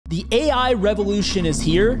The AI revolution is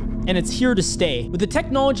here, and it's here to stay. With a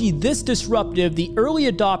technology this disruptive, the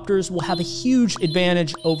early adopters will have a huge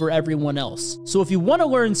advantage over everyone else. So if you want to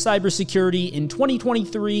learn cybersecurity in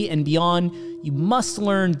 2023 and beyond, you must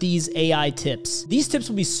learn these AI tips. These tips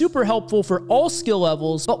will be super helpful for all skill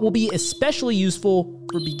levels, but will be especially useful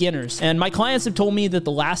for beginners. And my clients have told me that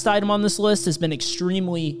the last item on this list has been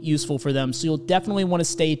extremely useful for them, so you'll definitely want to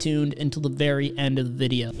stay tuned until the very end of the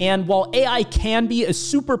video. And while AI can be a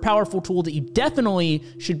super powerful tool that you definitely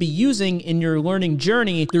should be using in your learning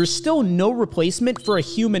journey, there's still no replacement for a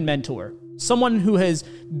human mentor. Someone who has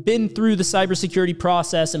been through the cybersecurity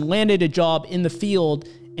process and landed a job in the field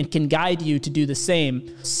and can guide you to do the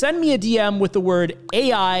same. Send me a DM with the word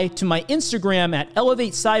AI to my Instagram at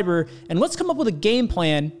Elevate Cyber, and let's come up with a game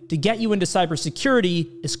plan to get you into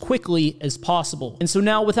cybersecurity as quickly as possible. And so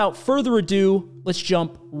now, without further ado, let's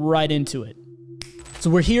jump right into it. So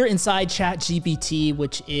we're here inside ChatGPT,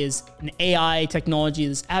 which is an AI technology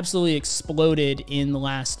that's absolutely exploded in the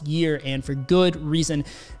last year, and for good reason.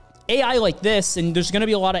 AI like this, and there's going to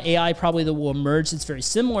be a lot of AI probably that will emerge that's very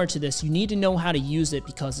similar to this, you need to know how to use it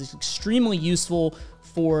because it's extremely useful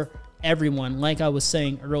for everyone, like I was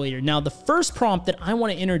saying earlier. Now, the first prompt that I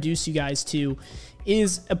want to introduce you guys to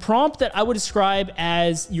is a prompt that I would describe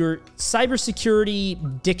as your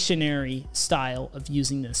cybersecurity dictionary style of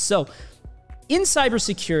using this. So in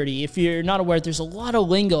cybersecurity, if you're not aware, there's a lot of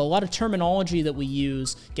lingo, a lot of terminology that we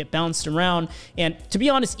use, get bounced around. And to be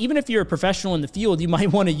honest, even if you're a professional in the field, you might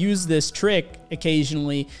want to use this trick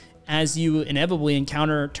occasionally as you inevitably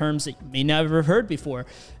encounter terms that you may never have heard before.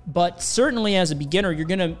 But certainly as a beginner, you're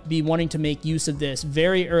going to be wanting to make use of this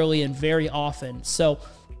very early and very often. So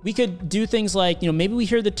we could do things like, maybe we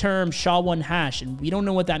hear the term SHA-1 hash and we don't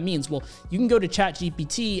know what that means. Well, you can go to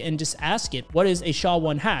ChatGPT and just ask it, what is a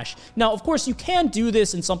SHA-1 hash? Now, of course, you can do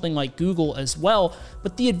this in something like Google as well,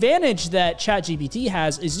 but the advantage that ChatGPT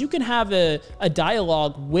has is you can have a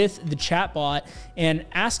dialogue with the chatbot and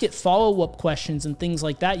ask it follow-up questions and things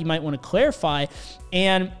like that you might want to clarify.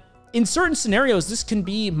 And in certain scenarios, this can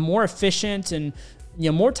be more efficient and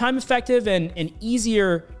more time effective and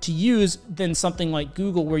easier to use than something like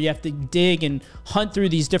Google, where you have to dig and hunt through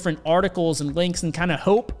these different articles and links and kind of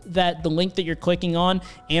hope that the link that you're clicking on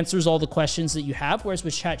answers all the questions that you have. Whereas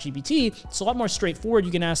with ChatGPT, it's a lot more straightforward.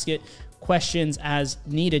 You can ask it questions as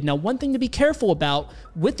needed. Now, one thing to be careful about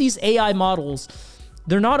with these AI models,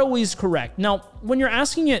 they're not always correct. Now, when you're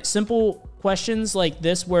asking it simple questions like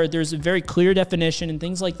this, where there's a very clear definition and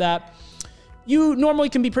things like that, you normally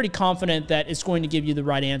can be pretty confident that it's going to give you the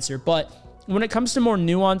right answer. But when it comes to more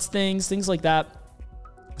nuanced things like that,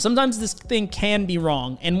 sometimes this thing can be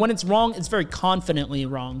wrong. And when it's wrong, it's very confidently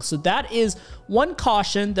wrong. So that is one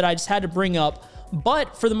caution that I just had to bring up.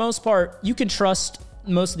 But for the most part, you can trust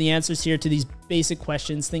most of the answers here to these basic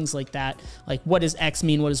questions, things like that. Like, what does X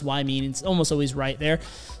mean? What does Y mean? It's almost always right there.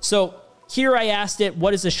 So here I asked it,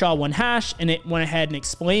 what is a SHA-1 hash? And it went ahead and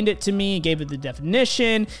explained it to me, gave it the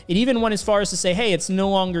definition. It even went as far as to say, hey, it's no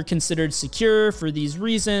longer considered secure for these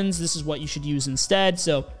reasons. This is what you should use instead.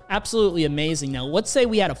 So absolutely amazing. Now, let's say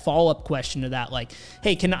we had a follow-up question to that, like,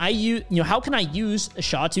 hey, can I use, how can I use a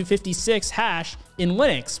SHA-256 hash in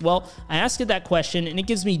Linux? Well, I asked it that question and it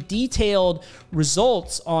gives me detailed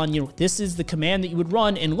results on, this is the command that you would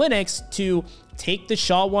run in Linux to take the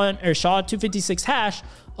SHA-1 or SHA-256 hash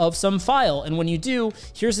of some file. And when you do,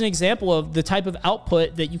 here's an example of the type of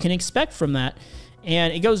output that you can expect from that.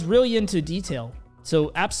 And it goes really into detail.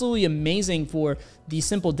 So absolutely amazing for these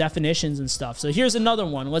simple definitions and stuff. So here's another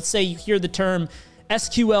one. Let's say you hear the term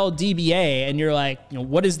SQL DBA and you're like,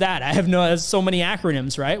 what is that? I have there's so many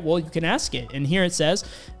acronyms, right? Well, you can ask it. And here it says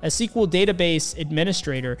a SQL database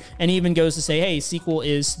administrator, and it even goes to say, hey, SQL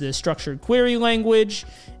is the structured query language,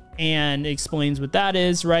 and explains what that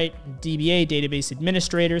is, right? DBA, database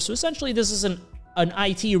administrator. So essentially this is an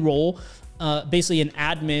IT role, basically an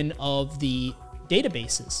admin of the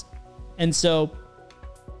databases. And so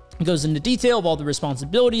it goes into detail of all the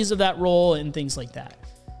responsibilities of that role and things like that.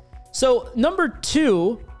 So number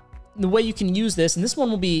two, the way you can use this, and this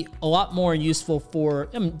one will be a lot more useful for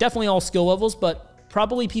definitely all skill levels, but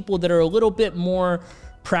probably people that are a little bit more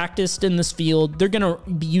practiced in this field, they're going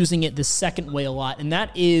to be using it the second way a lot, and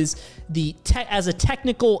that is as a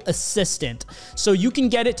technical assistant. So you can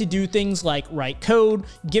get it to do things like write code,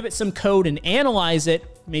 give it some code and analyze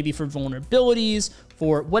it, maybe for vulnerabilities,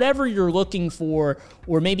 for whatever you're looking for,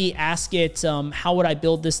 or maybe ask it, how would I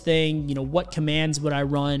build this thing? What commands would I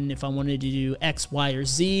run if I wanted to do X, Y, or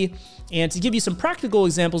Z? And to give you some practical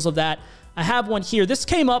examples of that, I have one here. This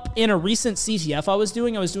came up in a recent CTF I was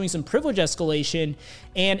doing some privilege escalation,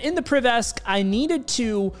 and in the priv esc, I needed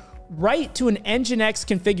to write to an Nginx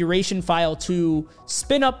configuration file to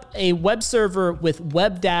spin up a web server with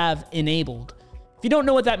WebDAV enabled. If you don't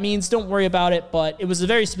know what that means, don't worry about it, but it was a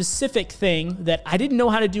very specific thing that I didn't know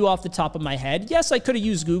how to do off the top of my head. Yes, I could have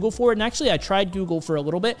used Google for it, and actually I tried Google for a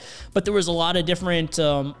little bit, but there was a lot of different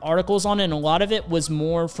articles on it, and a lot of it was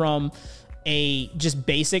more from a just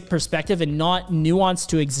basic perspective and not nuanced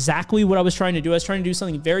to exactly what I was trying to do. I was trying to do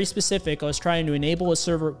something very specific. I was trying to enable a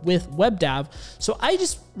server with WebDAV. So I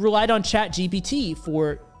just relied on ChatGPT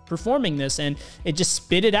for performing this, and it just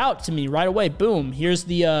spit it out to me right away. Boom, here's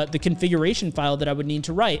the configuration file that I would need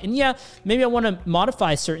to write. And yeah, maybe I want to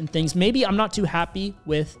modify certain things. Maybe I'm not too happy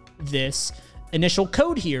with this initial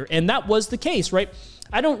code here. And that was the case, right?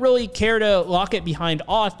 I don't really care to lock it behind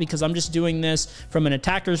auth because I'm just doing this from an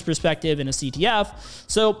attacker's perspective in a CTF.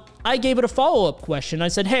 So I gave it a follow-up question. I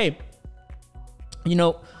said, hey, you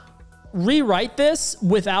know, rewrite this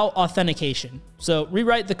without authentication. So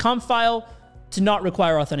rewrite the conf file to not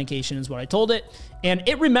require authentication is what I told it. And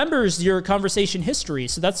it remembers your conversation history.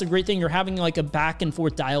 So that's a great thing. You're having like a back and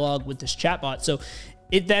forth dialogue with this chatbot. So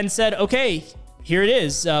it then said, okay, here it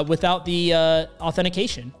is without the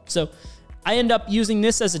authentication. So I end up using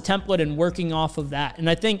this as a template and working off of that. And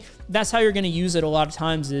I think that's how you're going to use it a lot of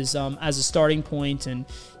times is as a starting point. And,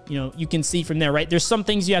 you know, you can see from there, right? There's some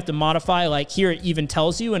things you have to modify. Like here, it even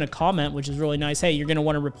tells you in a comment, which is really nice. Hey, you're going to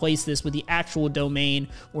want to replace this with the actual domain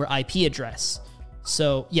or IP address.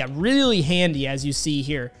 So yeah, really handy as you see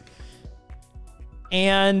here.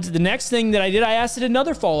 And the next thing that I did, I asked it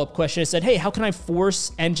another follow-up question. I said, hey, how can I force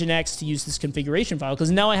Nginx to use this configuration file? Because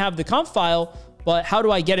now I have the conf file, but how do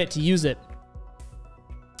I get it to use it?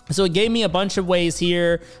 So it gave me a bunch of ways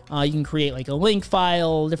here. You can create like a link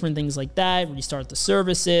file, different things like that, restart the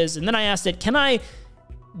services. And then I asked it, can I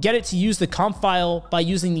get it to use the conf file by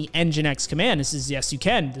using the Nginx command? This is yes, you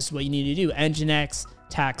can. This is what you need to do. Nginx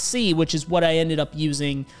tac-c, which is what I ended up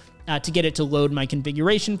using to get it to load my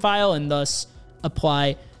configuration file and thus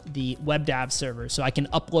apply the WebDAV server. So I can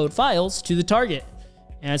upload files to the target.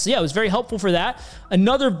 And so yeah, it was very helpful for that.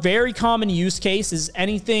 Another very common use case is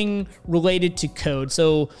anything related to code.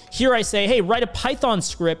 So here I say, hey, write a Python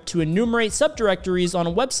script to enumerate subdirectories on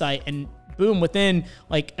a website, and boom, within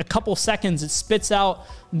like a couple seconds, it spits out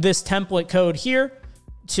this template code here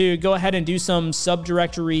to go ahead and do some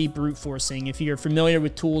subdirectory brute forcing. If you're familiar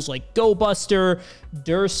with tools like GoBuster,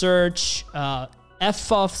 dirsearch,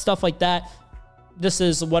 ffuff, stuff like that, this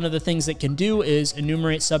is one of the things that can do is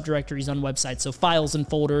enumerate subdirectories on websites. So files and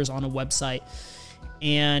folders on a website.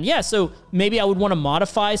 And yeah, so maybe I would want to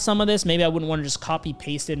modify some of this. Maybe I wouldn't want to just copy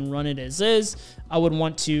paste it and run it as is. I would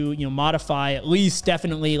want to, you know, modify at least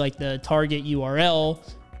definitely like the target URL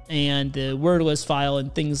and the wordless file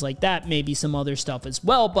and things like that, maybe some other stuff as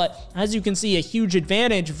well. But as you can see, a huge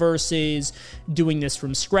advantage versus doing this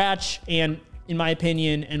from scratch. And in my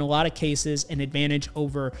opinion, in a lot of cases, an advantage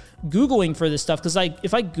over Googling for this stuff. Because like,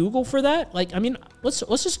 if I Google for that, like, I mean, let's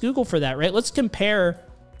just Google for that, right? Let's compare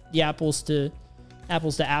the apples to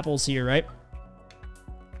apples here, right?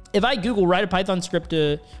 If I Google write a Python script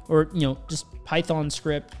to, or, you know, just Python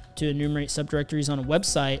script to enumerate subdirectories on a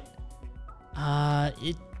website,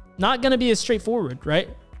 it's not going to be as straightforward, right?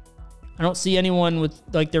 I don't see anyone with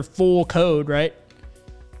like their full code, right?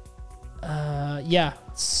 Yeah.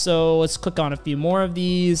 So let's click on a few more of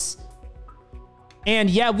these. And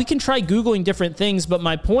yeah, we can try Googling different things, but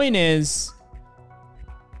my point is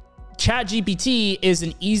ChatGPT is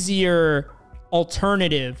an easier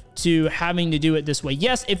alternative to having to do it this way.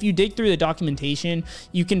 Yes, if you dig through the documentation,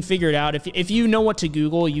 you can figure it out. If you know what to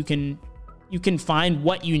Google, you can find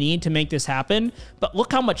what you need to make this happen. But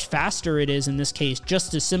look how much faster it is in this case,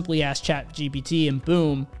 just to simply ask ChatGPT and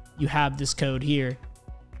boom, you have this code here.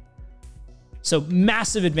 So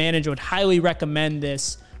massive advantage. I would highly recommend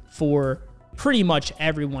this for pretty much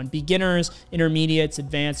everyone, beginners, intermediates,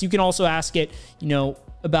 advanced. You can also ask it, you know,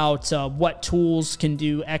 about what tools can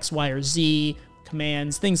do X, Y, or Z,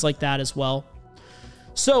 commands, things like that as well.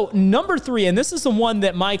 So number 3, and this is the one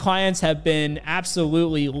that my clients have been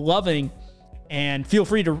absolutely loving, and feel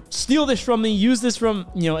free to steal this from me, use this from,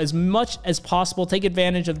 you know, as much as possible, take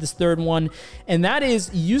advantage of this third one, and that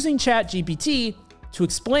is using ChatGPT to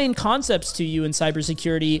explain concepts to you in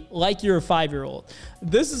cybersecurity like you're a 5-year-old.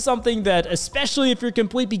 This is something that, especially if you're a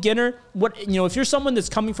complete beginner, if you're someone that's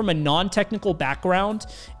coming from a non-technical background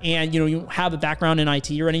and, you have a background in IT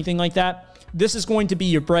or anything like that, this is going to be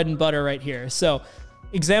your bread and butter right here. So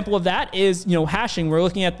example of that is, hashing. We're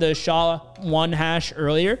looking at the SHA-1 hash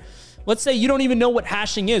earlier. Let's say you don't even know what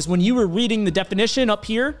hashing is. When you were reading the definition up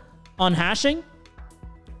here on hashing,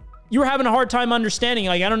 you were having a hard time understanding,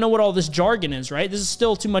 like, I don't know what all this jargon is, right? This is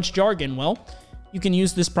still too much jargon. Well, you can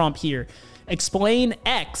use this prompt here. Explain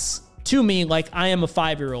X to me like I am a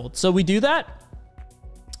 5-year-old. So we do that.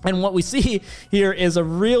 And what we see here is a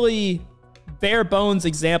really bare bones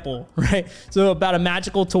example, right? So about a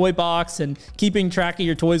magical toy box and keeping track of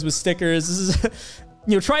your toys with stickers. This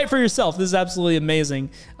is, try it for yourself. This is absolutely amazing.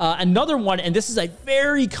 Another one, and this is a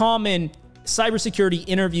very common cybersecurity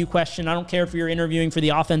interview question. I don't care if you're interviewing for the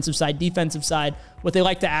offensive side, defensive side. What they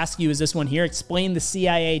like to ask you is this one here. Explain the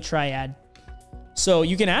CIA triad. So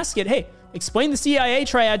you can ask it, hey, explain the CIA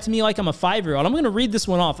triad to me like I'm a 5-year-old. I'm going to read this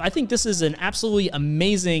one off. I think this is an absolutely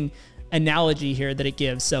amazing analogy here that it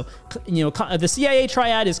gives. So, the CIA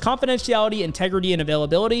triad is confidentiality, integrity, and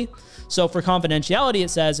availability. So for confidentiality, it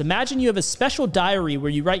says, imagine you have a special diary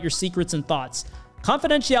where you write your secrets and thoughts.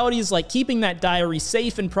 Confidentiality is like keeping that diary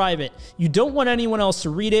safe and private. You don't want anyone else to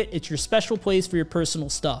read it. It's your special place for your personal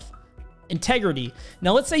stuff. Integrity.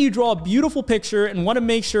 Now, let's say you draw a beautiful picture and want to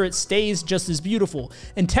make sure it stays just as beautiful.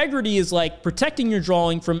 Integrity is like protecting your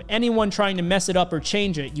drawing from anyone trying to mess it up or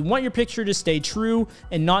change it. You want your picture to stay true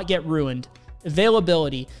and not get ruined.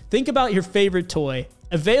 Availability. Think about your favorite toy.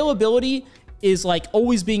 Availability is like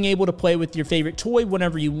always being able to play with your favorite toy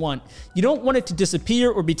whenever you want. You don't want it to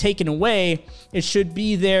disappear or be taken away. It should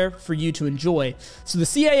be there for you to enjoy. So the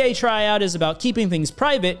CIA triad is about keeping things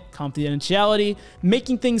private, confidentiality,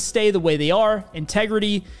 making things stay the way they are,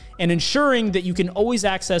 integrity, and ensuring that you can always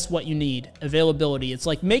access what you need, availability. It's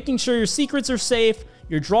like making sure your secrets are safe,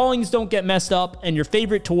 your drawings don't get messed up, and your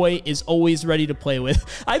favorite toy is always ready to play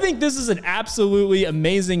with. I think this is an absolutely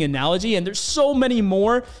amazing analogy, and there's so many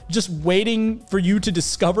more just waiting for you to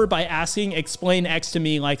discover by asking, explain X to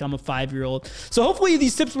me like I'm a 5-year-old. So hopefully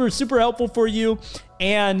these tips were super helpful for you.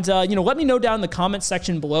 And, let me know down in the comment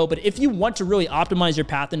section below. But if you want to really optimize your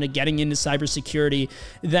path into getting into cybersecurity,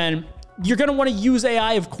 then you're going to want to use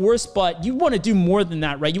AI, of course, but you want to do more than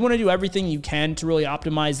that, right? You want to do everything you can to really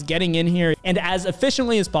optimize getting in here and as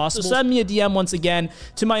efficiently as possible. So send me a DM once again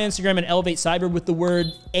to my Instagram at Elevate Cyber with the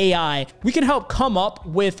word AI. We can help come up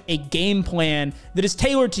with a game plan that is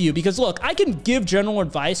tailored to you, because look, I can give general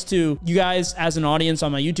advice to you guys as an audience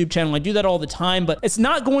on my YouTube channel. I do that all the time, but it's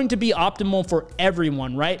not going to be optimal for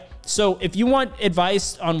everyone, right? So if you want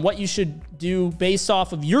advice on what you should do based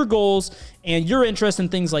off of your goals and your interest in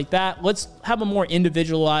things like that, let's have a more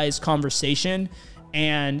individualized conversation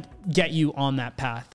and get you on that path.